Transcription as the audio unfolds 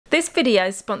This video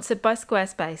is sponsored by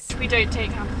Squarespace. We don't take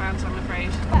campervans, I'm afraid.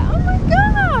 Oh my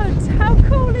god! How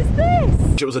cool is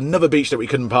this? It was another beach that we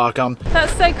couldn't park on.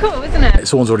 That's so cool, isn't it?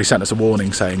 Someone's already sent us a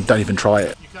warning saying don't even try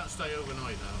it. You can't stay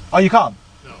overnight now. Oh, you can't?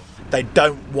 No. They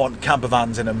don't want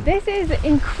campervans in them. This is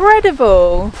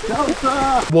incredible.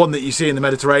 One that you see in the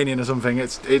Mediterranean or something.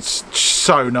 It's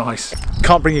so nice.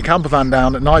 Can't bring your campervan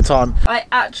down at night time. I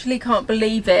actually can't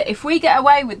believe it. If we get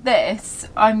away with this,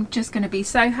 I'm just going to be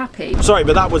so happy. Sorry,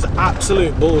 but that was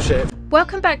absolute bullshit.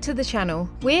 Welcome back to the channel.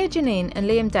 We're Janine and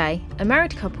Liam Day, a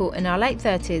married couple in our late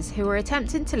 30s who are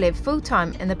attempting to live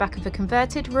full-time in the back of a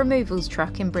converted removals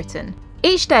truck in Britain.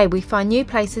 Each day we find new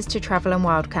places to travel and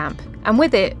wild camp, and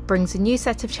with it brings a new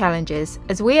set of challenges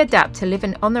as we adapt to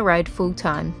living on the road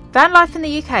full-time. Van life in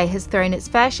the UK has thrown its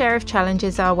fair share of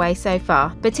challenges our way so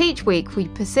far, but each week we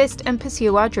persist and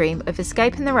pursue our dream of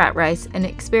escaping the rat race and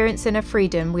experiencing a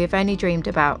freedom we have only dreamed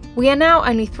about. We are now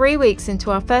only 3 weeks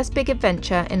into our first big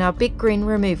adventure in our big green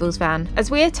removals van as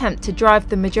we attempt to drive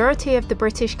the majority of the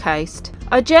British coast.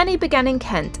 Our journey began in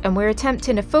Kent and we're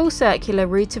attempting a full circular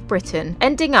route of Britain,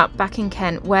 ending up back in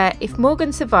Kent where, if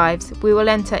Morgan survives, we will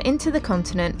enter into the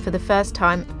continent for the first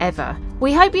time ever.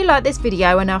 We hope you like this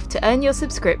video enough to earn your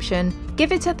subscription,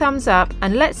 give it a thumbs up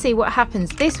and let's see what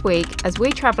happens this week as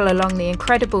we travel along the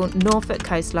incredible Norfolk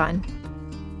coastline.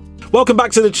 Welcome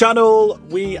back to the channel.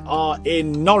 We are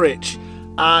in Norwich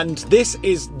and this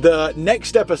is the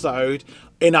next episode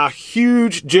in our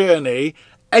huge journey,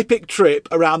 epic trip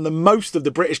around the most of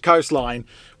the British coastline.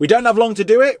 We don't have long to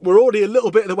do it. We're already a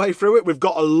little bit of the way through it. We've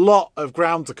got a lot of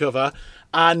ground to cover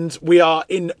and we are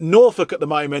in Norfolk at the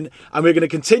moment and we're going to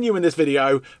continue in this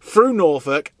video through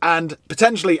Norfolk and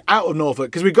potentially out of Norfolk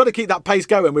because we've got to keep that pace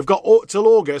going. We've got till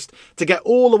August to get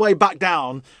all the way back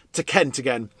down to Kent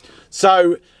again.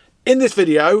 So in this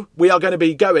video, we are going to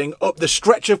be going up the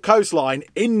stretch of coastline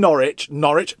in Norwich,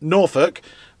 Norfolk,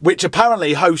 which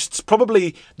apparently hosts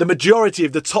probably the majority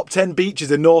of the top 10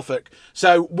 beaches in Norfolk.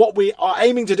 So what we are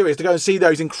aiming to do is to go and see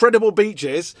those incredible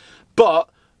beaches, but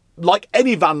like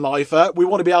any van lifer, we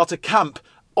want to be able to camp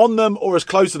on them or as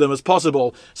close to them as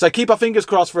possible. So keep our fingers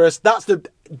crossed for us. That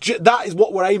is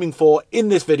what we're aiming for in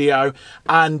this video.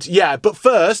 And yeah, but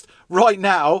first, right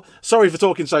now, sorry for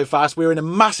talking so fast, we're in a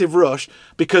massive rush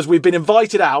because we've been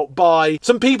invited out by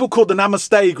some people called the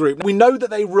Namaste group. We know that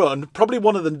they run probably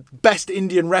one of the best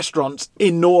Indian restaurants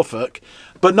in Norfolk,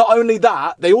 but not only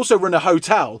that, they also run a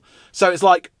hotel. So it's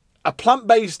like a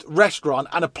plant-based restaurant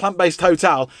and a plant-based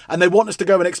hotel, and they want us to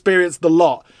go and experience the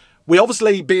lot. We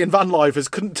obviously, being van lifers,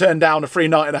 couldn't turn down a free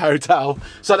night in a hotel.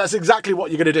 So that's exactly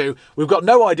what you're going to do. We've got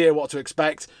no idea what to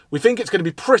expect. We think it's going to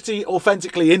be pretty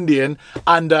authentically Indian.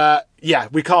 And yeah,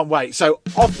 we can't wait. So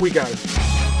off we go.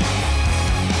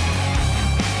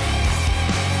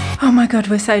 Oh my god,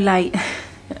 we're so late.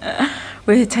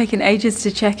 We're taking ages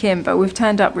to check in, but we've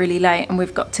turned up really late and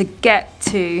we've got to get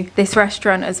to this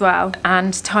restaurant as well.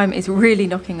 And time is really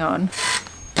knocking on.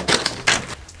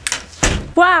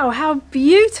 Wow, how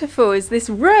beautiful is this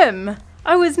room?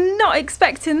 I was not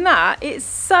expecting that. It's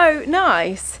so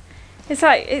nice.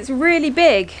 It's really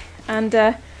big and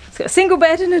it's got a single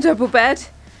bed and a double bed.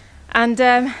 And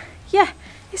yeah,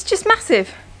 it's just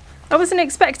massive. I wasn't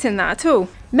expecting that at all.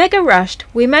 Mega rushed,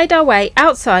 we made our way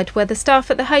outside where the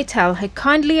staff at the hotel had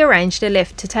kindly arranged a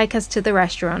lift to take us to the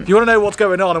restaurant. If you want to know what's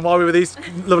going on and why we were these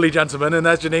lovely gentlemen, and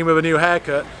there's Janine with a new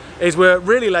haircut, is we're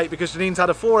really late because Janine's had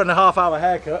a 4.5 hour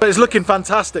haircut. But it's looking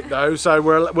fantastic though, so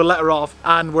we'll let her off.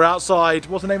 And we're outside,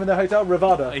 what's the name of the hotel?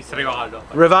 Rivada? It's Rivada.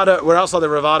 Rivada, we're outside the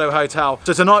Rivada Hotel.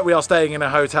 So tonight we are staying in a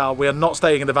hotel. We are not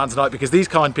staying in the van tonight because these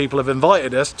kind people have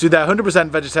invited us to their 100%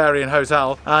 vegetarian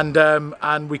hotel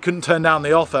and we couldn't turn down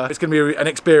the offer. It's going to be an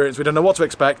experience. We don't know what to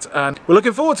expect and we're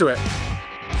looking forward to it.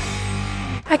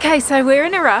 Okay, so we're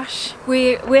in a rush.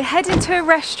 We're heading to a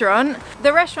restaurant.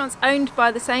 The restaurant's owned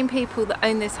by the same people that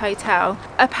own this hotel.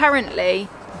 Apparently,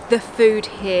 the food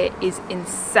here is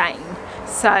insane.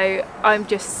 So I'm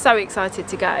just so excited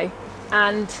to go.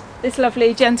 And this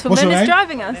lovely gentleman is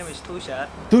driving us. My name is Tusha.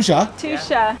 Tusha? Tusha.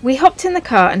 Yeah. We hopped in the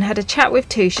car and had a chat with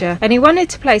Tusha, and he wanted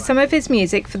to play some of his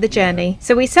music for the journey.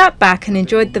 So we sat back and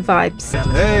enjoyed the vibes.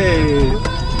 Hey!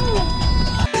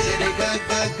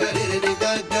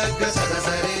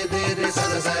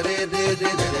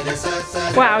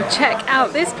 Wow, check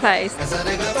out this place.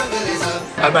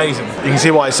 Amazing. You can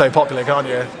see why it's so popular, can't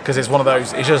you? Because it's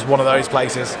just one of those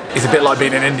places. It's a bit like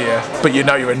being in India, but you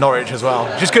know you're in Norwich as well.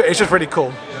 Just good. It's just really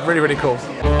cool. Really, really cool.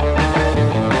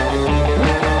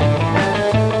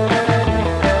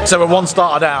 So we're one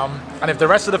starter down, and if the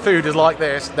rest of the food is like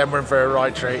this, then we're in for a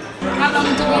right treat. How long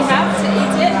do we have to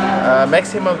eat it?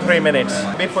 Maximum 3 minutes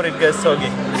before it gets soggy.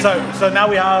 So now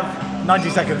we have 90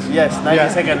 seconds. Yes,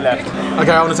 90 seconds left.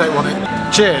 Okay, I want to take one.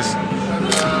 Cheers.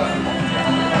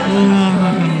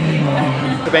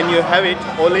 When you have it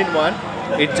all in one,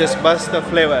 it just bursts the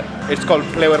flavor. It's called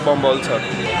flavor bomb also.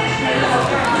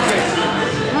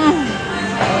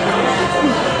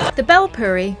 The bell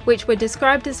puri, which were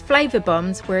described as flavour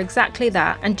bombs, were exactly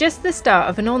that, and just the start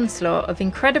of an onslaught of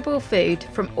incredible food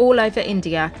from all over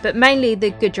India, but mainly the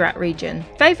Gujarat region.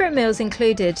 Favourite meals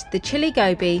included the chili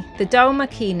gobi, the dal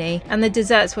makhani, and the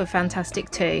desserts were fantastic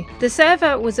too. The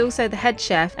server was also the head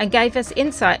chef and gave us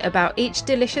insight about each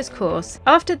delicious course.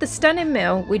 After the stunning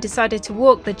meal, we decided to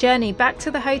walk the journey back to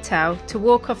the hotel to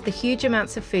walk off the huge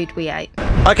amounts of food we ate.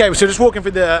 Okay, so just walking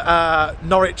through the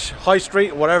Norwich High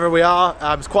Street, wherever we are.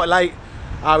 It's quite late.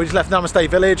 We just left Namaste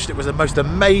Village. It was the most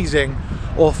amazing,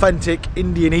 authentic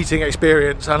Indian eating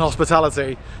experience and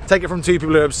hospitality. Take it from two people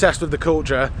who are obsessed with the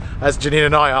culture, as Janine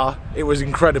and I are. It was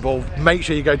incredible. Make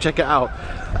sure you go check it out.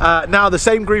 Now, the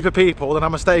same group of people, the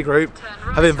Namaste group,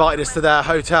 have invited us to their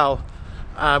hotel,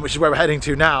 which is where we're heading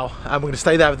to now, and we're going to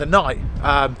stay there for the night.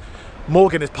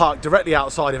 Morgan is parked directly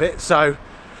outside of it, so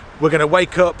we're going to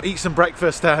wake up, eat some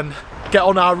breakfast and get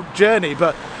on our journey.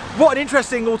 But what an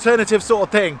interesting alternative sort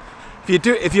of thing.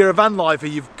 If you're a van lifer,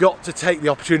 you've got to take the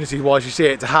opportunity whilst you see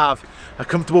it to have a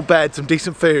comfortable bed, some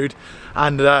decent food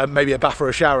and maybe a bath or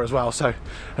a shower as well.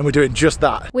 And we're doing just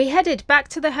that. We headed back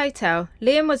to the hotel.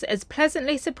 Liam was as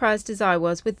pleasantly surprised as I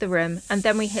was with the room, and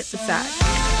then we hit the sack.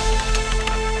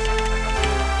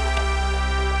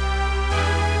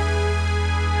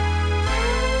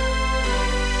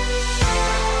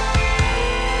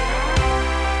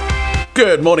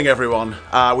 Good morning, everyone.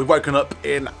 We've woken up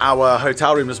in our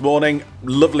hotel room this morning.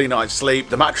 Lovely night's sleep.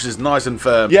 The mattress is nice and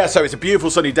firm. Yeah, so it's a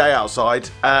beautiful sunny day outside.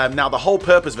 Now, the whole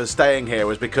purpose of us staying here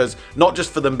was because, not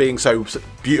just for them being so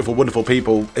beautiful, wonderful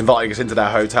people inviting us into their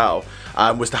hotel,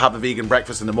 was to have a vegan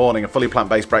breakfast in the morning, a fully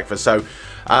plant-based breakfast. So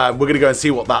we're going to go and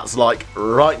see what that's like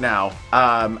right now.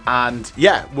 And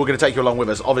yeah, we're going to take you along with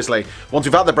us. Obviously, once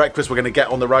we've had the breakfast, we're going to get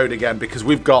on the road again because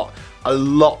we've got a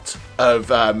lot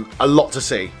to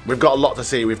see. We've got a lot to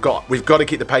see. We've got to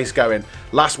keep the pace going.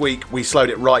 Last week we slowed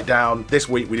it right down. This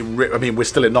week we're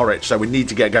still in Norwich, so we need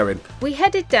to get going. We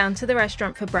headed down to the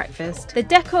restaurant for breakfast. The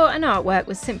decor and artwork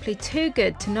was simply too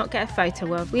good to not get a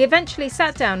photo of. We eventually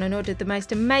sat down and ordered the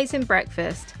most amazing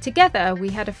breakfast. Together we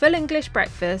had a full English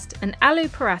breakfast, an aloo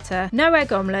paratha, no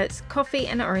egg omelettes, coffee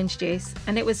and orange juice,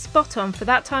 and it was spot on for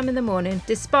that time in the morning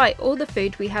despite all the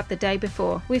food we had the day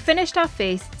before. We finished our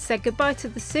feast, said goodbye to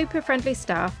the super friendly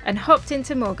staff and hopped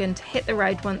into Morgan to hit the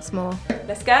road once more.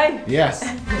 Let's go. Yes.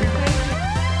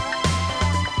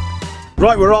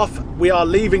 Right, we're off. We are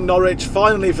leaving Norwich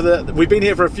finally we've been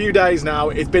here for a few days now.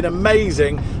 It's been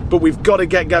amazing, but we've got to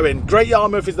get going. Great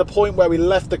Yarmouth is the point where we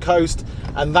left the coast,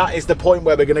 and that is the point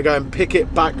where we're going to go and pick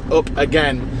it back up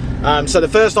again. So the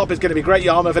first stop is going to be Great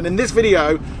Yarmouth, and in this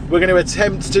video we're going to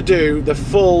attempt to do the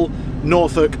full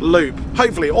Norfolk loop.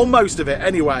 Hopefully, or most of it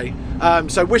anyway.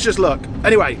 So wish us luck.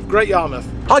 Anyway, Great Yarmouth.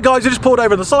 Hi guys, I just pulled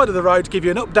over on the side of the road to give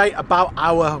you an update about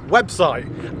our website.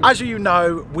 As you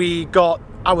know, we got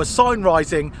our sign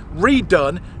writing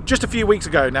redone just a few weeks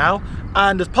ago now,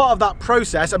 and as part of that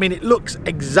process, I mean, it looks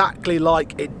exactly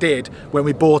like it did when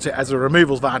we bought it as a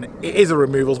removals van. It is a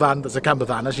removals van, that's a camper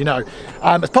van, as you know.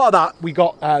 As part of that, we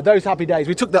got Those Happy Days.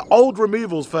 We took the old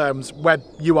removals firm's web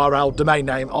URL domain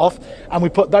name off, and we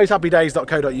put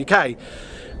thosehappydays.co.uk.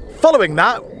 Following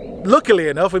that, luckily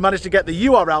enough, we managed to get the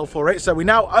URL for it, so we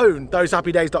now own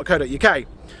thosehappydays.co.uk.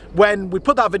 When we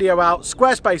put that video out,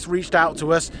 Squarespace reached out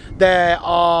to us. They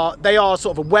are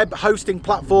sort of a web hosting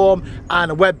platform and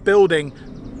a web building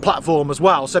platform as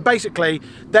well. So basically,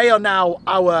 they are now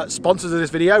our sponsors of this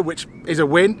video, which is a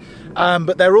win.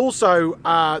 But they're also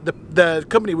the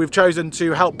company we've chosen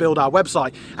to help build our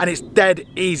website, and it's dead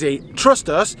easy. Trust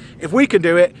us, if we can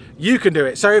do it, you can do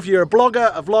it. So if you're a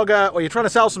blogger, a vlogger, or you're trying to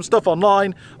sell some stuff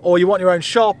online, or you want your own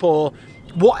shop, or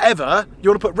whatever, you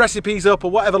want to put recipes up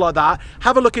or whatever like that,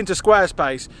 have a look into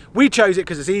Squarespace. We chose it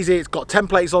because it's easy, it's got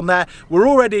templates on there. We're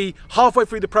already halfway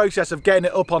through the process of getting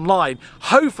it up online.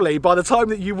 Hopefully by the time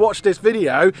that you watch this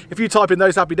video, if you type in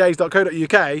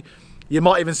thosehappydays.co.uk, you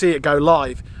might even see it go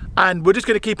live. And we're just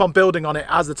going to keep on building on it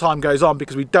as the time goes on,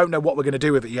 because we don't know what we're going to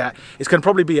do with it yet. It's going to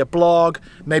probably be a blog,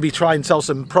 maybe try and sell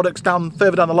some products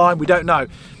further down the line, we don't know.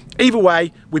 Either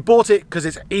way, we bought it because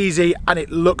it's easy and it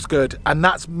looks good, and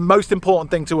that's the most important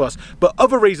thing to us. But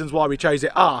other reasons why we chose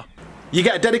it are, You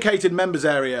get a dedicated members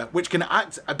area, which can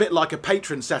act a bit like a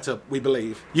patron setup, we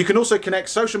believe. You can also connect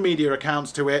social media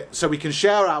accounts to it, so we can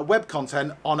share our web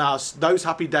content on our Those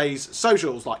Happy Days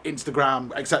socials, like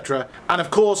Instagram, etc. And of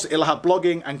course, it'll have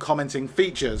blogging and commenting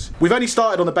features. We've only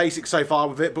started on the basics so far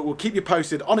with it, but we'll keep you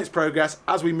posted on its progress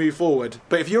as we move forward.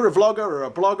 But if you're a vlogger or a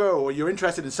blogger, or you're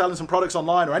interested in selling some products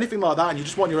online or anything like that, and you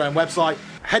just want your own website,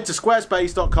 head to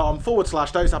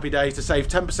squarespace.com/Those Happy Days to save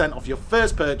 10% off your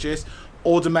first purchase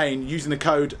or domain using the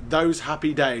code Those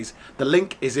Happy Days. The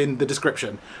link is in the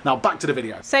description. Now back to the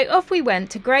video. So off we went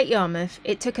to Great Yarmouth.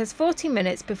 It took us 40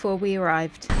 minutes before we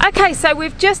arrived. Okay, so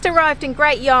we've just arrived in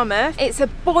Great Yarmouth. It's a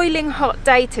boiling hot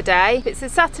day today. It's a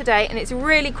Saturday and it's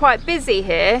really quite busy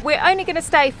here. We're only going to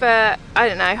stay for, I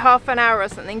don't know, half an hour or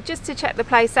something just to check the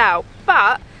place out.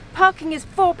 But parking is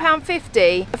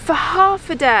 £4.50 for half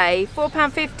a day,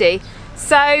 £4.50.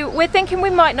 So we're thinking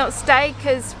we might not stay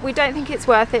because we don't think it's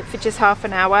worth it for just half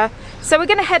an hour. So we're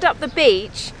going to head up the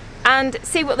beach and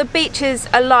see what the beaches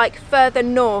are like further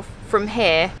north from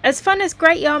here. As fun as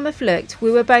Great Yarmouth looked, we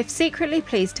were both secretly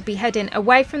pleased to be heading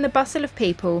away from the bustle of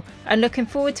people and looking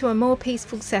forward to a more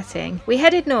peaceful setting. We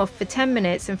headed north for 10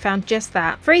 minutes and found just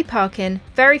that. Free parking,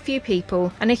 very few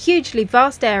people, and a hugely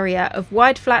vast area of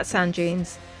wide flat sand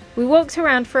dunes. We walked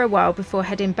around for a while before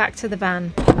heading back to the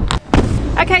van.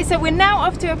 Okay, so we're now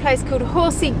off to a place called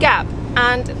Horsey Gap,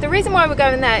 and the reason why we're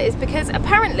going there is because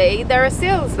apparently there are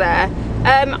seals there.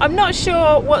 I'm not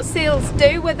sure what seals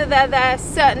do, whether they're there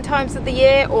certain times of the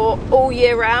year or all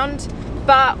year round,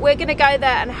 but we're going to go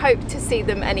there and hope to see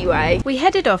them anyway. We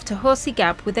headed off to Horsey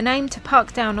Gap with an aim to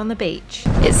park down on the beach.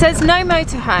 It says no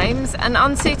motorhomes and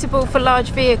unsuitable for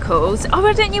large vehicles. Oh,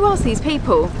 why don't you ask these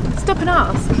people? Stop and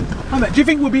ask. Hey mate, do you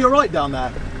think we'll be alright down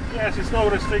there? Yes, it's no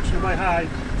restriction of my height.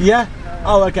 Yeah?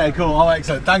 Oh, okay, cool. Oh,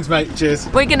 excellent. Thanks, mate. Cheers.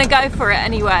 We're going to go for it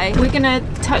anyway. We're going to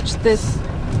touch this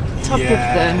top of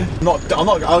them.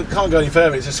 I can't go any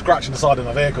further. It's just scratching the side of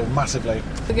my vehicle massively.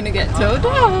 We're going to get told,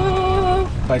 oh.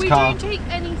 We don't take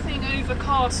anything over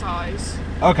car size.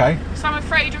 Okay. So I'm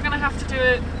afraid you're going to have to do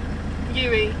it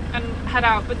Yui and head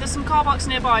out. But there's some car parks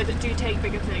nearby that do take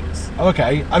bigger things.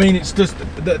 Okay. I mean, it's just,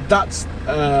 that's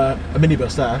a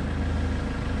minibus there.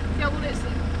 Yeah, well,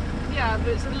 but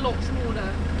it's a lot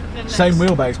smaller. Same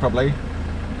wheelbase probably.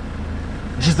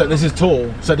 It's just that this is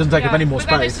tall, so it doesn't take up any more but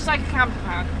space. Then this is like a camper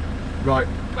van. Right.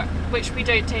 Which we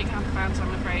don't take camper vans,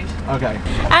 I'm afraid. Okay.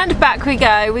 And back we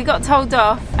go. We got told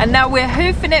off, and now we're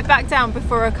hoofing it back down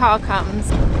before a car comes.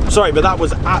 Sorry, but that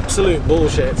was absolute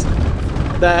bullshit.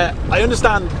 I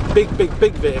understand big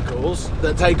vehicles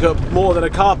that take up more than a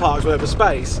car park's worth of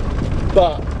space,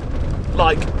 but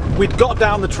like we'd got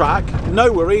down the track, no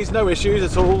worries, no issues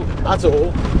at all,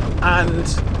 and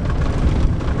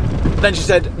then she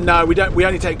said, no, we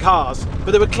only take cars.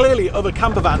 But there were clearly other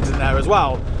camper vans in there as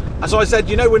well. And so I said,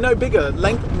 you know, we're no bigger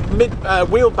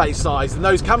wheelbase size than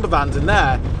those camper vans in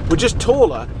there. We're just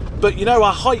taller. But you know,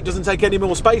 our height doesn't take any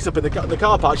more space up in the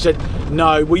car park. She said,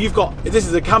 no, well, this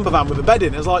is a camper van with a bed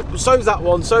in. It's like, well, so's that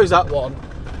one, so's that one.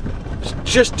 It's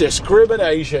just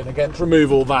discrimination against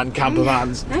removal van camper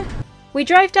vans. We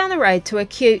drove down the road to a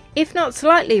cute, if not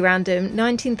slightly random,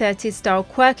 1930s style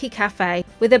quirky cafe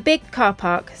with a big car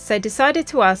park, so decided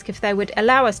to ask if they would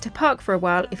allow us to park for a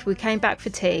while if we came back for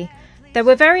tea. They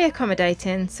were very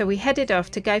accommodating, so we headed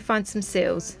off to go find some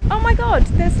seals. Oh my god,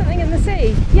 there's something in the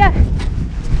sea. Yeah.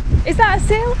 Is that a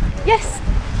seal? Yes.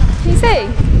 Can you see?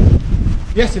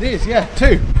 Yes, it is. Yeah,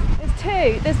 2.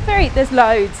 There's 2. There's 3. There's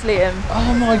loads, Liam.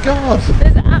 Oh my god.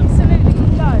 There's absolutely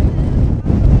loads.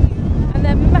 And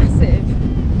they're massive.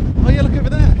 Oh yeah, look over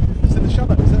there. It's in the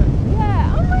shallows there.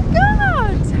 Yeah. Oh my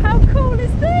god. How cool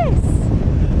is this?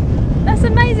 That's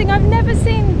amazing. I've never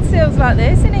seen seals like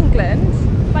this in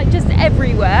England. Like just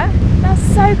everywhere. That's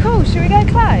so cool. Should we go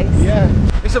close? Yeah.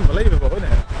 It's unbelievable, isn't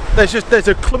it? There's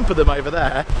a clump of them over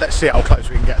there. Let's see how close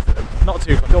we can get to them. Not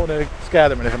too close. I don't want to scare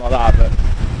them or anything like that, but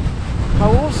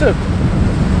how awesome.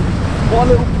 What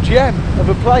a little gem of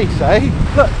a place, eh?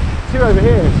 Look, see over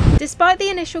here. Despite the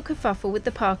initial kerfuffle with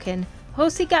the parking,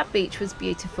 Horsey Gap Beach was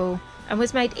beautiful, and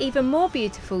was made even more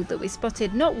beautiful that we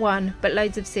spotted not one but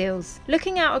loads of seals.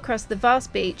 Looking out across the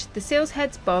vast beach, the seals'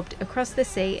 heads bobbed across the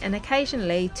sea and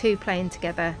occasionally 2 playing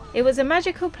together. It was a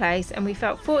magical place and we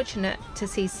felt fortunate to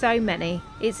see so many.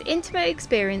 It's intimate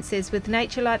experiences with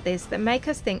nature like this that make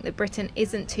us think that Britain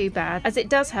isn't too bad, as it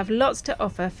does have lots to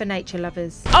offer for nature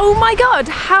lovers. Oh my god,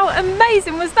 how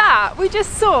amazing was that? We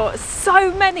just saw so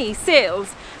many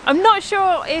seals. I'm not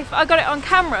sure if I got it on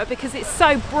camera because it's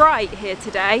so bright here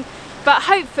today, but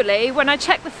hopefully when I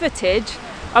check the footage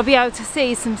I'll be able to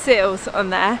see some seals on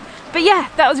there. But yeah,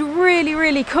 that was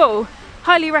really cool.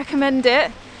 Highly recommend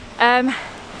it.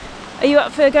 Are you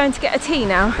up for going to get a tea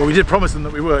now? Well, we did promise them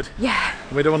that we would. Yeah.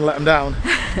 We don't want to let them down.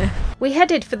 We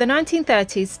headed for the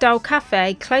 1930s style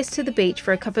cafe close to the beach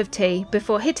for a cup of tea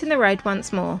before hitting the road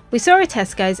once more. We saw a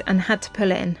Tesco's and had to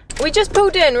pull in. We just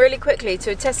pulled in really quickly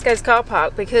to a Tesco's car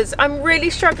park because I'm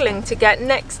really struggling to get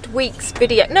next week's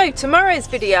video, no, tomorrow's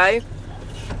video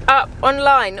up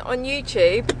online on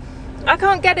YouTube. I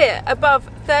can't get it above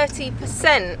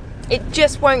 30%. It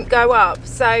just won't go up.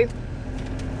 So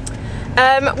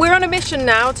we're on a mission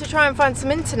now to try and find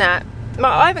some internet.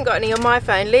 I haven't got any on my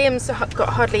phone. Liam's got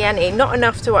hardly any, not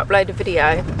enough to upload a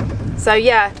video. So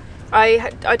yeah,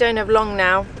 I don't have long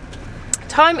now.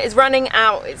 Time is running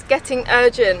out, it's getting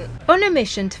urgent. On a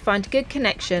mission to find a good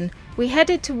connection, we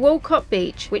headed to Walcott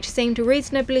Beach, which seemed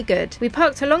reasonably good. We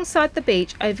parked alongside the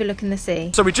beach overlooking the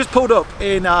sea. So we just pulled up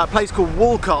in a place called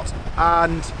Walcott,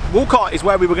 and Walcott is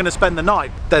where we were going to spend the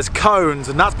night. There's cones,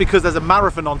 and that's because there's a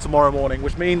marathon on tomorrow morning,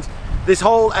 which means this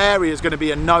whole area is going to be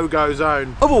a no-go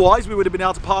zone. Otherwise, we would have been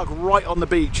able to park right on the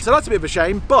beach. So that's a bit of a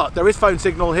shame, but there is phone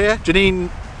signal here. Janine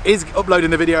is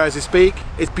uploading the video as we speak.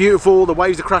 It's beautiful, the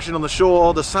waves are crashing on the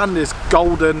shore, the sand is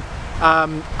golden,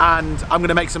 and I'm going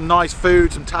to make some nice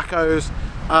food, some tacos,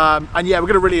 and yeah, we're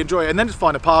going to really enjoy it, and then just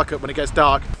find a park up when it gets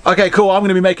dark. Okay, cool, I'm going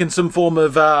to be making some form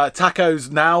of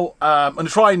tacos now.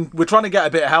 We're trying to get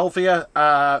a bit healthier,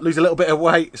 lose a little bit of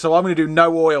weight, so I'm going to do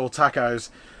no oil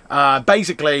tacos.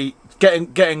 Basically,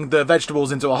 getting the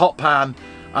vegetables into a hot pan,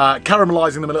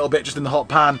 caramelizing them a little bit just in the hot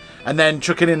pan, and then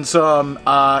chucking in some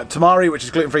tamari, which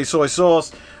is gluten-free soy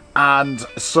sauce, and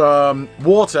some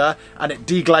water, and it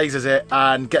deglazes it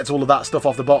and gets all of that stuff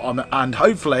off the bottom, and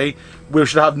hopefully we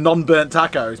should have non-burnt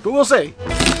tacos, but we'll see.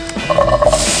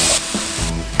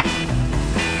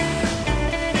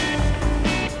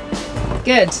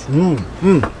 Good.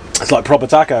 It's like proper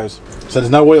tacos. So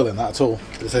there's no oil in that at all.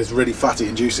 It says really fatty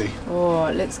and juicy. Oh,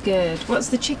 it looks good. What's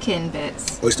the chicken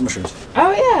bits? Oyster mushrooms.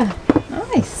 Oh yeah,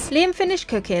 nice. Liam finished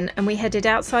cooking and we headed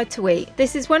outside to eat.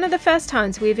 This is one of the first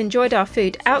times we've enjoyed our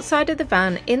food outside of the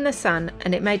van in the sun,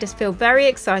 and it made us feel very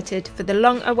excited for the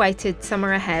long-awaited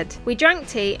summer ahead. We drank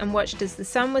tea and watched as the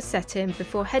sun was setting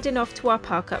before heading off to our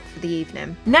park up for the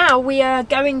evening. Now we are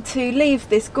going to leave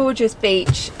this gorgeous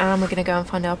beach and we're going to go and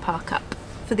find our park up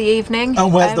for the evening.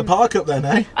 And where's the park up then,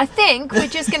 eh? I think we're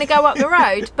just going to go up the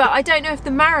road, but I don't know if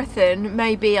the marathon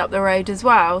may be up the road as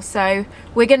well, so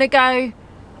we're going to go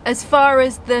as far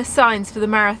as the signs for the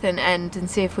marathon end and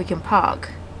see if we can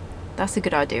park. That's a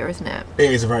good idea, isn't it?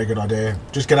 It is a very good idea.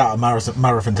 Just get out of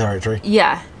marathon territory.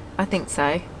 Yeah, I think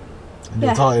so. And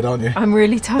you're tired, aren't you? I'm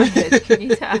really tired, can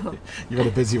you tell? You've had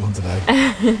a busy one today.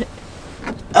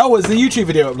 Oh, was the YouTube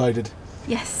video uploaded?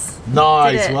 Yes.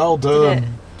 Nice, well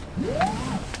done.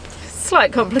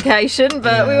 Slight complication,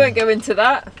 but we won't go into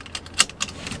that.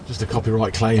 Just a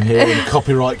copyright claim here and a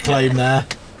copyright claim there.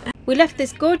 We left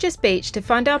this gorgeous beach to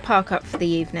find our park up for the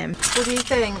evening. What do you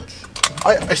think?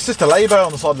 It's just a lay-by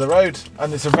on the side of the road,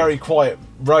 and it's a very quiet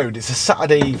road. It's a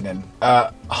Saturday evening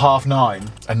at 9:30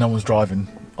 and no one's driving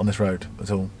on this road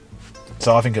at all.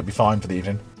 So I think it'll be fine for the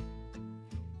evening.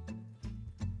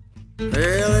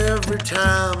 Well, every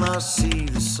time I see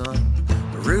the sun,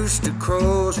 the rooster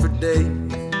crows for day.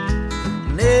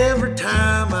 And every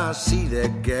time I see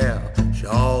that gal, she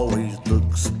always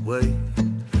looks away.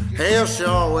 Hell, she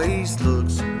always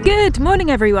looks away. Good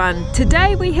morning, everyone.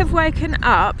 Today we have woken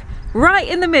up right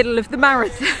in the middle of the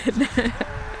marathon.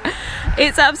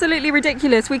 It's absolutely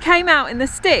ridiculous. We came out in the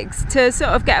sticks to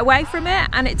sort of get away from it,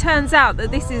 and it turns out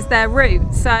that this is their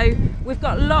route. So we've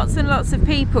got lots and lots of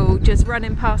people just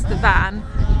running past the van,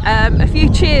 a few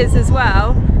cheers as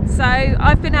well. So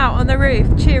I've been out on the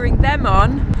roof cheering them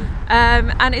on,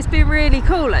 and it's been really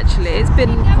cool actually. It's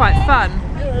been quite fun.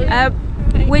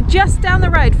 We're just down the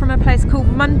road from a place called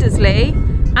Mundesley,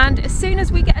 and as soon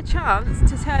as we get a chance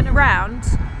to turn around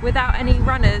without any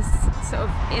runners sort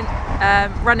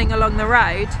of running along the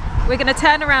road, we're going to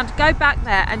turn around, go back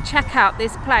there and check out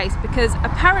this place, because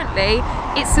apparently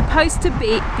it's supposed to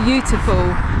be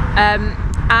beautiful,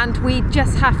 and we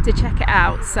just have to check it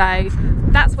out. So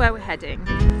that's where we're heading.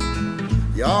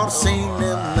 Y'all seen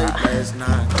them late last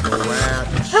night go out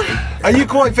and shake. Are you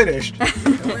quite finished?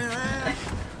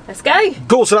 Let's go.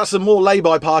 Cool, so that's some more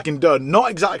lay-by parking done. Not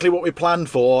exactly what we planned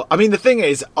for. I mean, the thing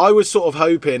is, I was sort of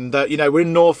hoping that, you know, we're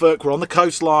in Norfolk, we're on the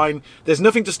coastline, there's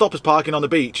nothing to stop us parking on the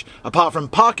beach apart from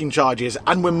parking charges,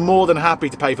 and we're more than happy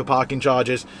to pay for parking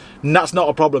charges, and that's not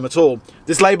a problem at all.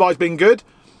 This lay-by's been good.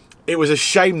 It was a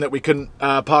shame that we couldn't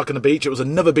park on the beach. It was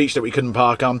another beach that we couldn't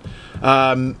park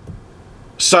on.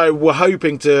 So we're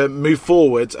hoping to move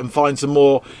forwards and find some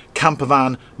more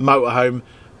campervan, motorhome,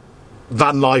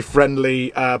 van life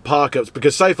friendly park ups,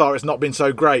 because so far it's not been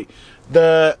so great.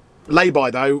 The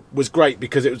lay-by though was great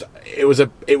because it was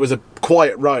a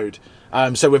quiet road.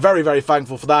 So we're very, very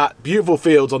thankful for that. Beautiful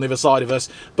fields on the other side of us,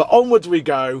 but onwards we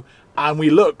go, and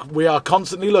we are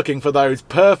constantly looking for those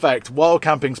perfect wild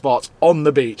camping spots on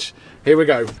the beach. Here we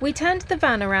go. We turned the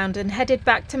van around and headed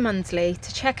back to Mundesley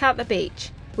to check out the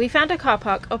beach. We found a car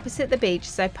park opposite the beach,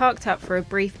 so parked up for a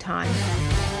brief time.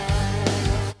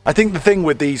 I think the thing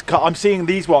with these, I'm seeing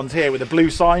these ones here with the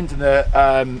blue signs and the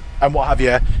and what have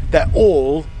you. They're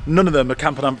all, none of them are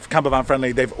campervan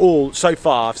friendly. They've all so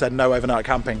far said no overnight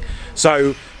camping.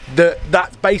 So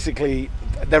that's basically,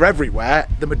 they're everywhere.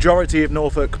 The majority of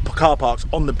Norfolk car parks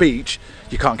on the beach,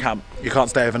 you can't camp, you can't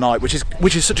stay overnight, which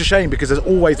is such a shame because there's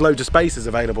always loads of spaces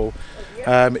available.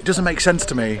 It doesn't make sense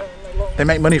to me. They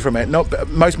make money from it. Most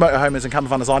motorhomes and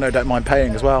campervanners I know don't mind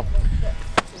paying as well.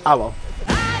 Oh well.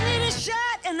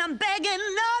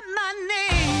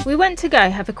 We went to go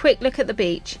have a quick look at the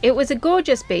beach. It was a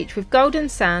gorgeous beach with golden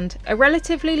sand, a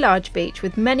relatively large beach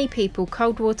with many people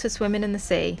cold water swimming in the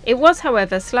sea. It was,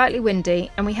 however, slightly windy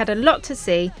and we had a lot to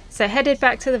see, so headed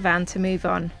back to the van to move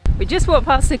on. We just walked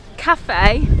past a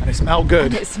cafe. And it smelled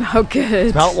good. It smelled good.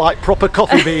 It smelled like proper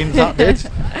coffee beans, that did.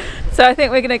 So I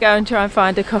think we're going to go and try and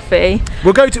find a coffee.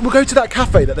 We'll go to that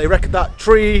cafe that they reckon that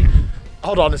tree.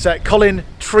 Hold on a sec. Colin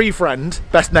Tree Friend,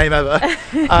 best name ever,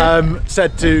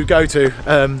 said to go to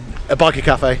a bikie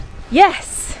cafe.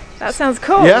 Yes, that sounds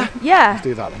cool. Yeah? Yeah. Let's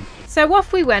do that then. So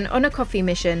off we went on a coffee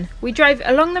mission. We drove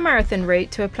along the marathon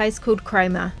route to a place called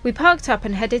Cromer. We parked up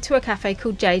and headed to a cafe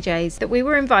called JJ's that we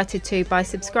were invited to by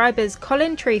subscribers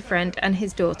Colin Tree Friend and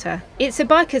his daughter. It's a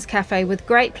biker's cafe with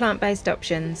great plant-based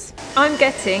options. I'm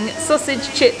getting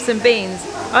sausage, chips and beans.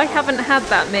 I haven't had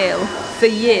that meal for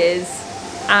years.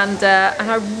 And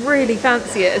I really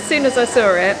fancy it. As soon as I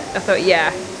saw it, I thought,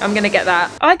 yeah, I'm gonna get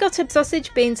that. I got a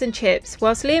sausage, beans and chips,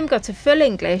 whilst Liam got a full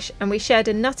English, and we shared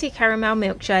a nutty caramel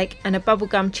milkshake and a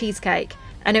bubblegum cheesecake.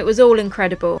 And it was all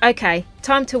incredible. Okay,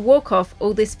 time to walk off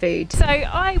all this food. So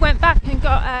I went back and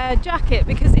got a jacket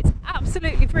because it's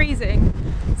absolutely freezing.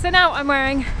 So now I'm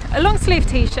wearing a long sleeve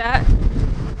t-shirt,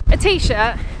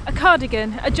 a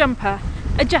cardigan, a jumper,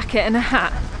 a jacket and a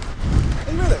hat.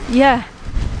 Oh, really? Yeah.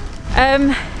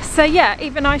 So yeah,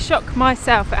 even I shock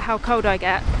myself at how cold I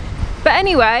get. But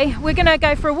anyway, we're gonna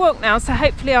go for a walk now, so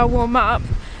hopefully I'll warm up.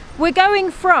 We're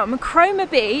going from Cromer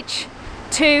Beach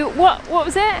to, what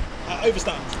was it?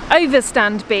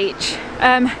 Overstand Beach.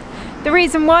 The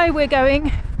reason why we're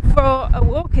going for a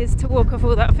walk is to walk off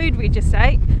all that food we just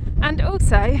ate, and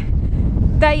also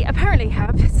they apparently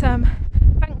have some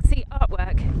fancy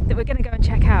artwork that we're gonna go and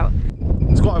check out.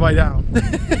 It's quite a way down.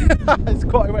 It's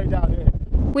quite a way down here.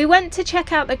 We went to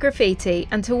check out the graffiti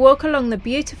and to walk along the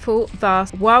beautiful,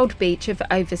 vast, wild beach of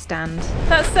Overstand.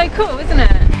 That's so cool, isn't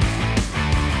it?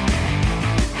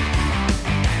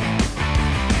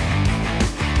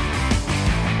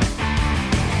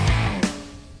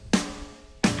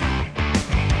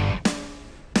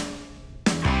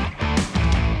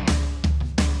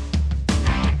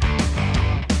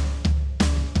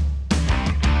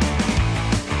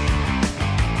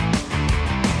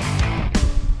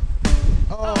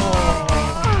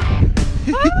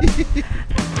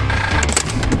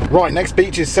 Right, next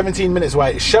beach is 17 minutes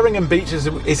away. Sheringham Beach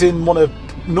is in one of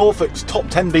Norfolk's top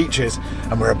 10 beaches,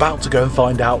 and we're about to go and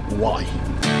find out why.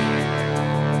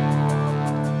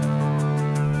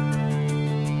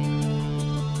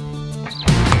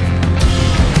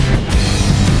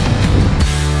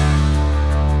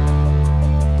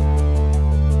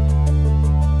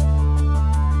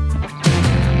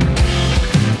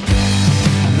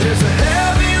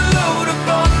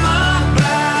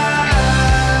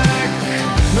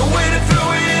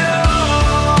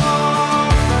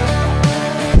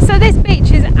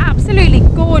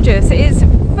 Gorgeous. It is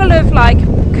full of like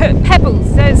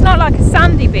pebbles, so it's not like a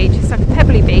sandy beach, it's like a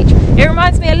pebbly beach. It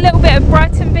reminds me a little bit of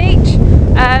Brighton Beach,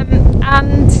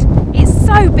 and it's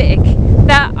so big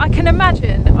that I can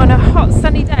imagine on a hot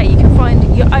sunny day you can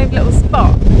find your own little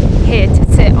spot here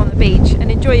to sit on the beach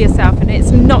and enjoy yourself, and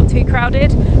it's not too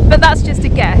crowded, but that's just a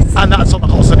guess. And that's on a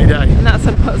hot sunny day. And that's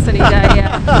on a hot sunny day,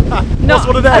 yeah. What's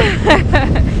one of them?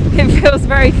 It feels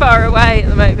very far away at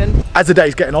the moment. As the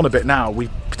day's getting on a bit now, we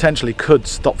potentially could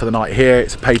stop for the night here.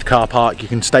 It's a paid car park, you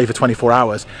can stay for 24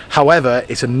 hours. However,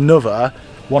 it's another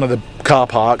one of the car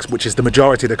parks, which is the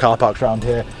majority of the car parks around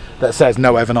here, that says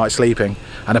no overnight sleeping.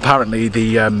 And apparently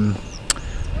the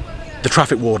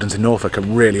traffic wardens in Norfolk are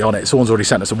really on it. Someone's already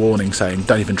sent us a warning saying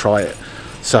don't even try it.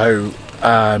 So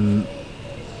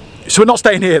we're not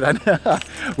staying here then.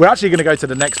 We're actually going to go to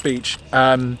the next beach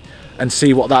and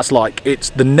see what that's like.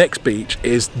 The next beach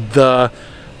is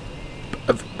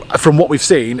from what we've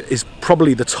seen, is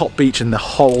probably the top beach in the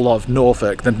whole of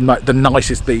Norfolk, the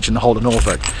nicest beach in the whole of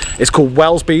Norfolk. It's called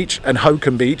Wells Beach and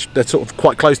Hokum Beach. They're sort of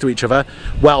quite close to each other,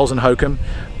 Wells and Hokum,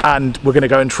 and we're going to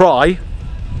go and try,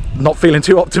 not feeling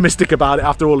too optimistic about it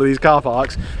after all of these car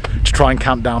parks, to try and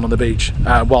camp down on the beach,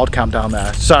 wild camp down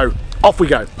there. So off we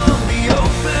go.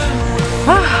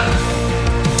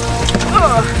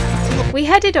 We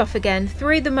headed off again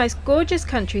through the most gorgeous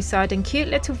countryside and cute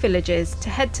little villages to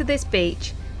head to this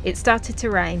beach. It started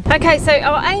to rain. Okay, so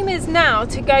our aim is now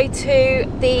to go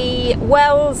to the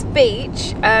Wells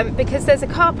Beach because there's a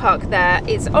car park there.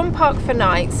 It's on park for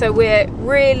night, so we're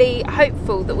really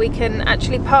hopeful that we can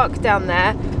actually park down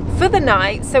there for the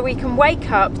night so we can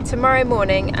wake up tomorrow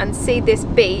morning and see this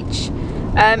beach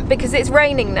because it's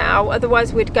raining now,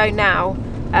 otherwise we'd go now.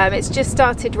 It's just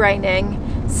started raining.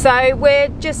 So we're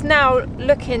just now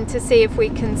looking to see if we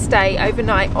can stay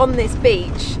overnight on this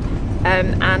beach,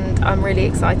 and I'm really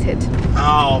excited.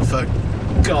 Oh, for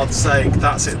God's sake,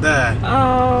 that's it there.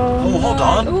 Oh, hold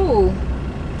on. Ooh.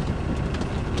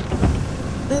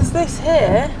 There's this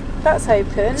here. That's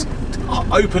open. It's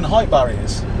open height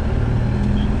barriers.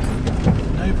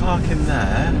 No parking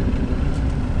there.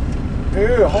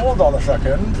 Ooh, hold on a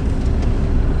second.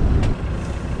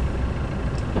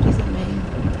 What does it mean?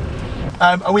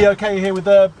 Are we okay here with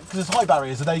the, because there's height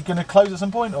barriers, are they going to close at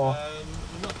some point, or?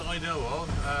 Not that I know of,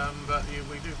 but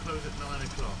we do close at 9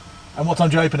 o'clock. And what time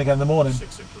do you open again in the morning?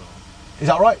 6 o'clock. Is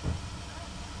that right?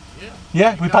 Yeah.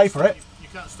 Yeah, we pay for it. You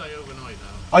can't stay overnight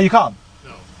now. Oh, you can't?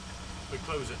 No. We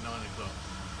close at 9 o'clock.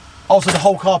 Oh, so the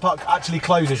whole car park actually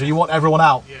closes, so you want everyone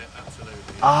out? Yeah, absolutely.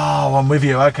 Oh, I'm with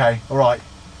you, okay, alright.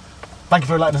 Thank you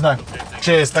for letting us know. Okay,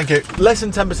 Cheers, thank you. Less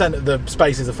than 10% of the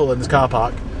spaces are full in this car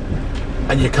park,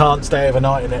 and you can't stay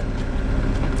overnight in it.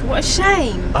 What a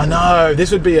shame. I know,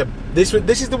 this would be a, this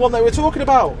is the one they were talking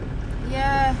about.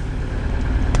 Yeah.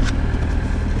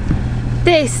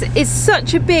 This is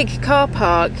such a big car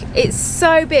park. It's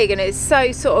so big and it's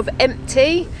so sort of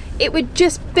empty. It would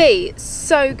just be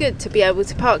so good to be able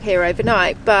to park here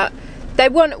overnight, but they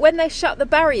want, when they shut the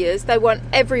barriers, they want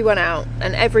everyone out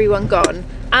and everyone gone.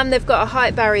 And they've got a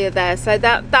height barrier there, so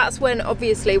that's when,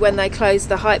 obviously, when they close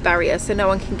the height barrier so no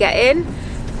one can get in.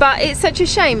 But it's such a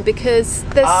shame because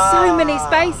there's so many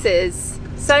spaces.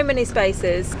 So many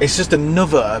spaces. It's just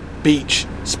another beach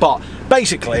spot.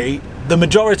 Basically, the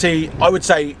majority, I would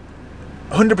say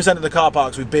 100% of the car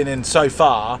parks we've been in so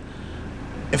far,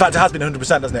 in fact it has been 100%,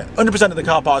 hasn't it? 100% of the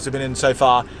car parks we've been in so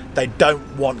far, they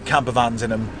don't want camper vans in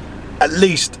them. At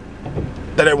least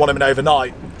they don't want them in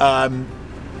overnight.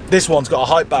 This one's got a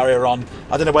height barrier on.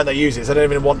 I don't know when they use it, so I don't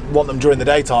even want them during the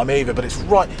daytime either, but it's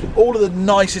right, all of the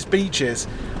nicest beaches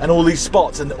and all these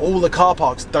spots and all the car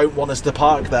parks don't want us to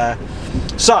park there.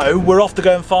 So we're off to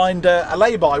go and find a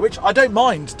lay-by, which I don't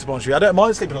mind, to be honest with you. I don't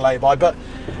mind sleeping in a lay-by, but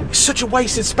it's such a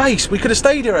wasted space. We could have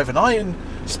stayed here overnight and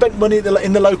spent money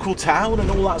in the local town and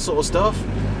all that sort of stuff.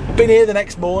 Been here the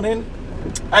next morning.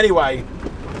 Anyway,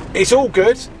 it's all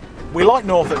good. We like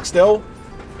Norfolk still,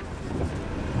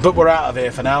 but we're out of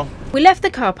here for now. We left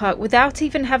the car park without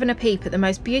even having a peep at the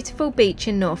most beautiful beach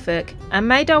in Norfolk and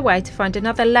made our way to find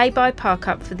another lay-by park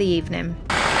up for the evening.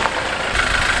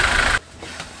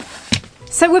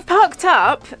 So we've parked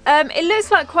up. It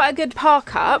looks like quite a good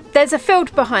park up. There's a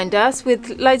field behind us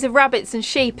with loads of rabbits and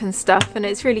sheep and stuff, and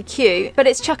it's really cute, but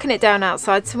it's chucking it down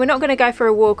outside, so we're not going to go for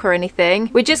a walk or anything.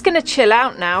 We're just going to chill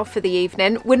out now for the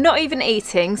evening. We're not even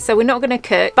eating, so we're not going to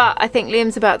cook, but I think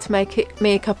Liam's about to make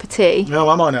me a cup of tea.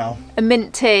 Oh, am I now? A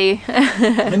mint tea.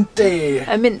 Mint tea.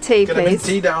 A mint tea, Get please. a mint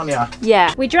tea down, yeah.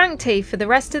 Yeah. We drank tea for the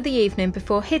rest of the evening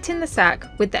before hitting the sack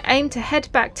with the aim to head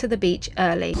back to the beach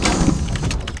early.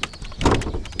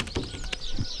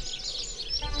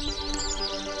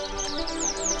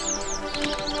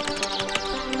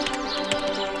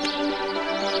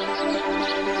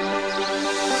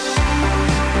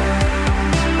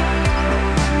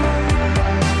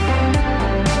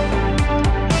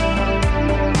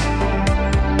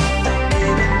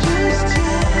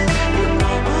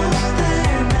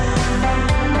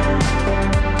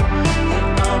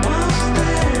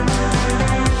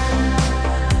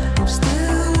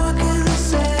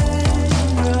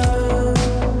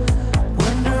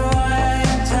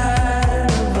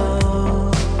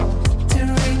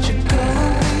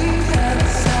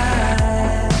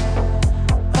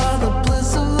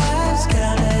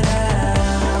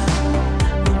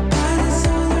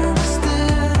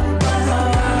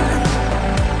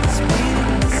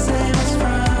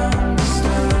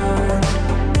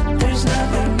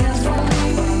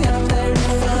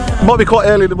 Might be quite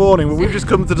early in the morning, but we've just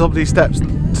come to the top of these steps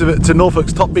to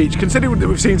Norfolk's top beach. Considering that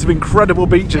we've seen some incredible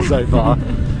beaches so far,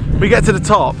 we get to the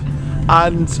top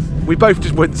and we both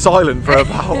just went silent for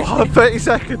about 30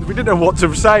 seconds. We didn't know what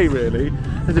to say really.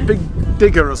 There's a big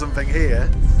digger or something here,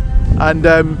 and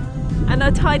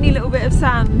a tiny little bit of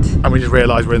sand. And we just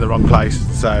realised we're in the wrong place.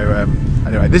 So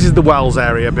anyway, this is the Wells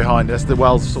area behind us, the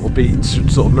Wells sort of beach,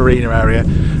 sort of marina area,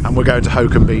 and we're going to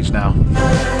Hokum Beach now.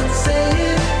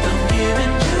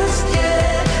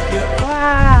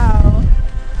 Wow,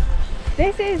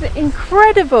 this is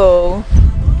incredible.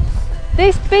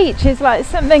 This beach is like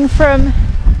something from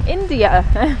India.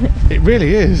 It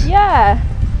really is. Yeah,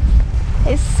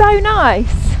 it's so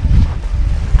nice.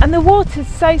 And the water's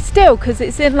so still because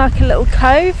it's in like a little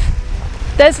cove.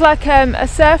 There's like a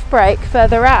surf break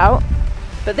further out,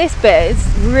 but this bit is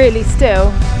really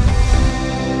still.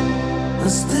 I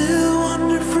still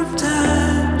wonder from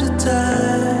time to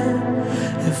time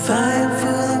if I am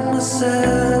fooling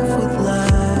myself with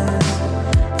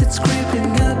lies. It's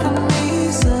creeping up on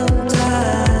me sometimes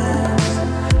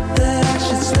that I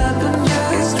should stop and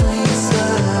just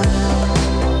reset.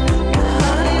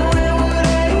 Honey, where would I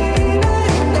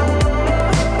even go?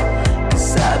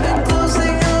 'Cause I've been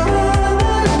closing all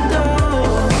the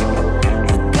doors.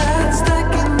 I got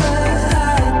stuck in the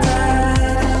high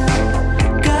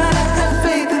tide. Gotta have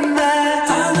faith in that.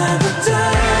 I'll never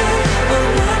die, I'll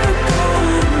never go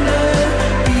under.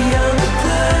 Beyond the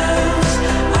clouds,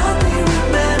 I'll be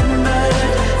remembered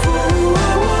for who I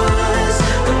was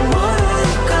and what I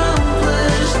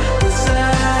accomplished. 'Cause I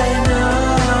know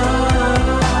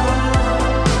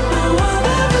I'll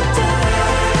never die,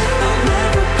 I'll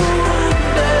never go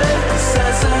under. 'Cause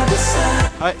as I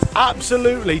decide. It's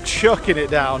absolutely chucking it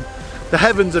down. The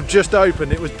heavens have just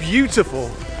opened. It was beautiful,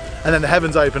 and then the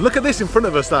heavens opened. Look at this in front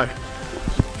of us though.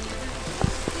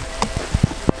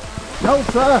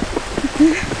 Shelter!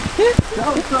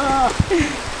 Shelter!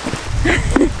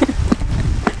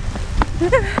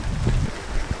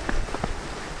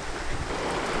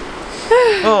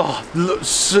 Oh, look,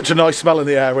 such a nice smell in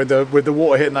the air with the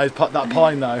water hitting that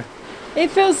pine though.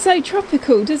 It feels so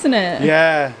tropical, doesn't it?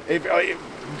 Yeah,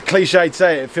 cliche to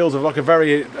say it feels like a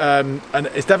very, and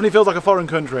it definitely feels like a foreign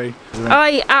country.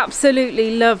 I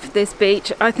absolutely love this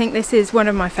beach. I think this is one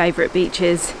of my favourite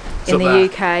beaches in the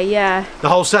UK, yeah. The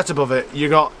whole setup of it, you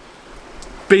got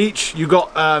beach, you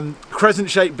got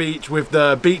crescent-shaped beach with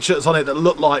the beach huts on it that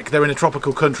look like they're in a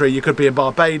tropical country. You could be in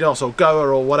Barbados or Goa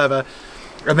or whatever.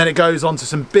 And then it goes on to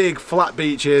some big flat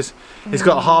beaches. It's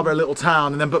got a harbour, a little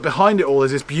town, and then but behind it all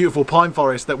is this beautiful pine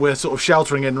forest that we're sort of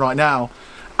sheltering in right now.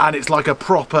 And it's like a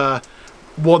proper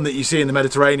one that you see in the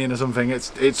Mediterranean or something.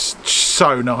 It's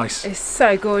so nice. It's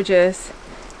so gorgeous.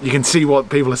 You can see what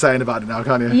people are saying about it now,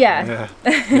 can't you? Yeah.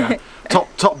 Yeah.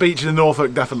 Top beach in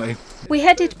Norfolk, definitely. We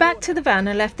headed back to the van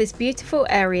and left this beautiful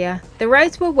area. The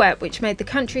roads were wet, which made the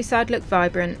countryside look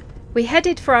vibrant. We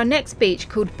headed for our next beach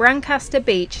called Brancaster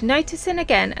Beach, noticing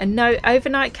again a no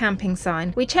overnight camping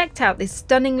sign. We checked out this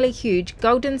stunningly huge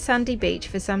golden sandy beach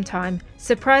for some time,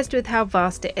 surprised with how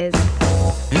vast it is.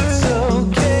 It's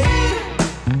okay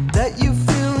that you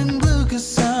feeling blue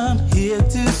 'cause I'm here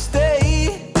to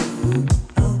stay.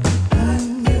 I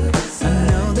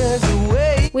know there's a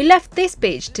way. We left this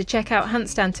beach to check out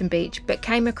Hunstanton Beach, but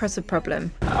came across a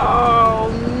problem.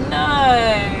 Oh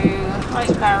no!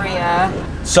 Height barrier.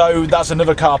 So that's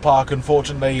another car park,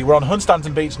 unfortunately. We're on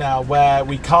Hunstanton Beach now, where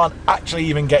we can't actually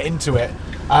even get into it.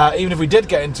 Even if we did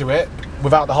get into it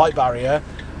without the height barrier,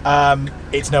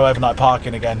 it's no overnight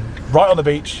parking again. Right on the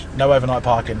beach, no overnight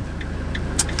parking.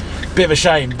 Bit of a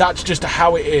shame. That's just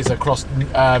how it is across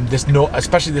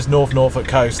especially this North Norfolk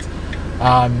coast.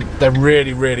 They're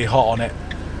really, really hot on it.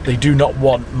 They do not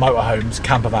want motorhomes,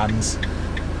 campervans,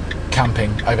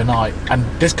 camping overnight, and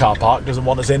this car park doesn't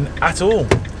want us in at all.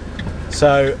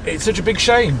 So it's such a big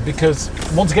shame because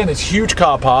once again it's a huge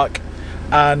car park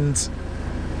and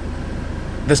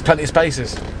there's plenty of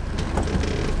spaces.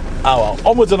 Oh well,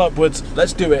 onwards and upwards,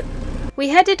 let's do it. We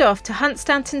headed off to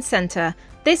Hunstanton Centre,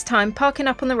 this time parking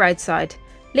up on the roadside.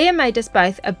 Liam made us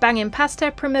both a banging pasta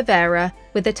primavera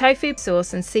with a tofu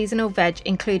sauce and seasonal veg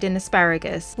including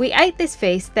asparagus. We ate this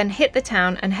feast, then hit the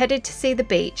town and headed to see the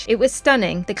beach. It was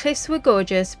stunning, the cliffs were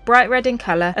gorgeous, bright red in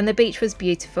colour, and the beach was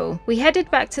beautiful. We headed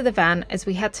back to the van as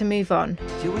we had to move on.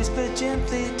 You whisper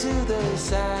gently to the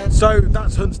side. So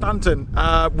that's Hunstanton.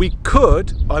 We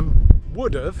could,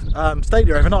 would have stayed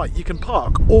here overnight. You can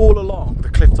park all along the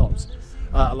cliff tops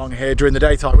along here during the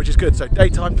daytime, which is good. So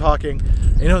daytime parking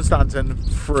in Hunstanton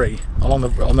free along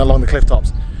the cliff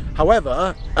tops.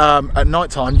 However, at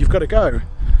night time you've got to go.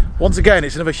 Once again,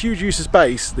 it's another huge use of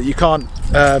space that you can't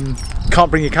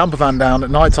bring your camper van down at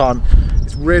night time.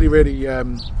 It's really, really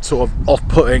sort of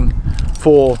off-putting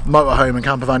for motorhome and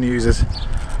camper van users.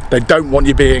 They don't want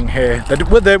you being here.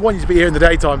 They want you to be here in the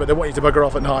daytime, but they want you to bugger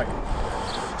off at night.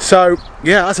 So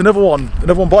yeah, that's another one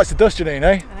bites the dust, Janine,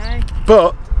 eh? Aye.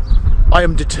 But I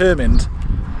am determined,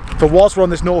 for whilst we're on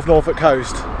this North Norfolk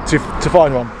coast, to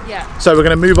find one. Yeah. So we're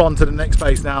going to move on to the next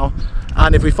place now,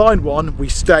 and if we find one, we're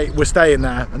staying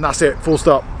there, and that's it, full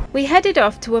stop. We headed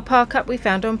off to a park up we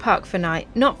found on Park for Night,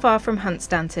 not far from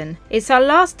Hunstanton. It's our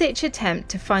last ditch attempt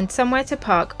to find somewhere to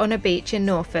park on a beach in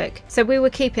Norfolk, so we were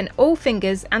keeping all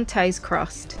fingers and toes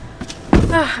crossed.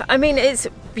 I mean, it's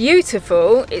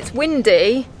beautiful, it's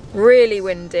windy, really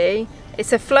windy,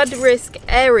 it's a flood risk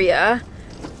area,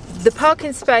 the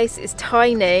parking space is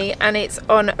tiny and it's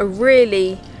on a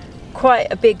really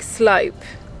quite a big slope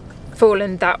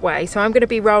falling that way, so I'm going to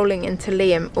be rolling into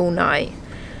Liam all night.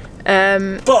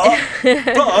 But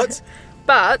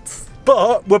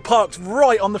we're parked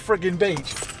right on the friggin'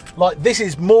 beach. Like, this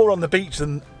is more on the beach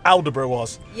than Aldeburgh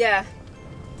was. Yeah.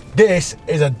 This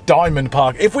is a diamond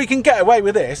park. If we can get away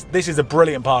with this, this is a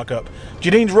brilliant park up.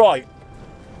 Janine's right.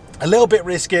 A little bit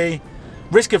risky,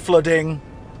 risk of flooding,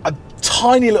 a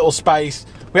tiny little space.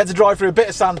 We had to drive through a bit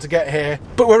of sand to get here,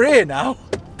 but we're here now.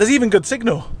 There's even good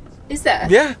signal. Is there?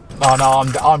 Yeah. Oh no,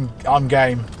 I'm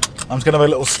game. I'm just gonna have a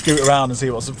little scoot around and see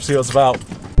what's about.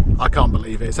 I can't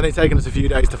believe it. It's only taken us a few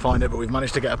days to find it, but we've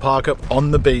managed to get a park up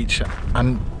on the beach,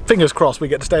 and fingers crossed we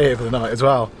get to stay here for the night as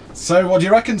well. So what do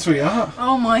you reckon, sweetheart?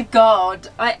 Oh my god,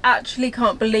 I actually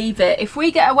can't believe it. If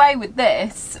we get away with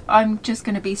this, I'm just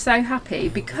going to be so happy,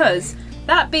 because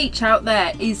that beach out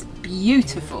there is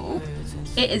beautiful.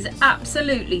 It is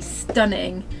absolutely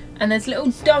stunning. And there's little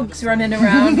dogs running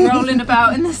around, rolling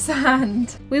about in the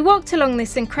sand. We walked along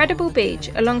this incredible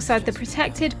beach alongside the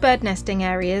protected bird nesting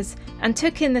areas and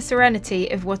took in the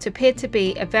serenity of what appeared to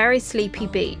be a very sleepy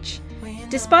beach.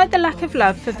 Despite the lack of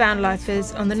love for van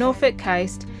lifers on the Norfolk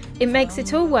coast, it makes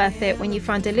it all worth it when you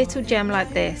find a little gem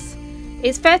like this.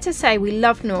 It's fair to say we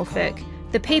love Norfolk.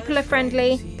 The people are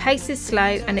friendly, pace is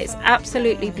slow, and it's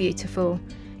absolutely beautiful.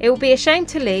 It will be a shame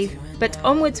to leave, but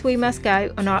onwards we must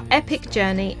go on our epic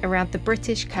journey around the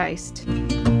British coast. You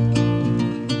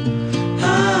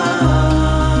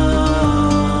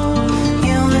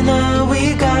and I,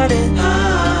 we got it.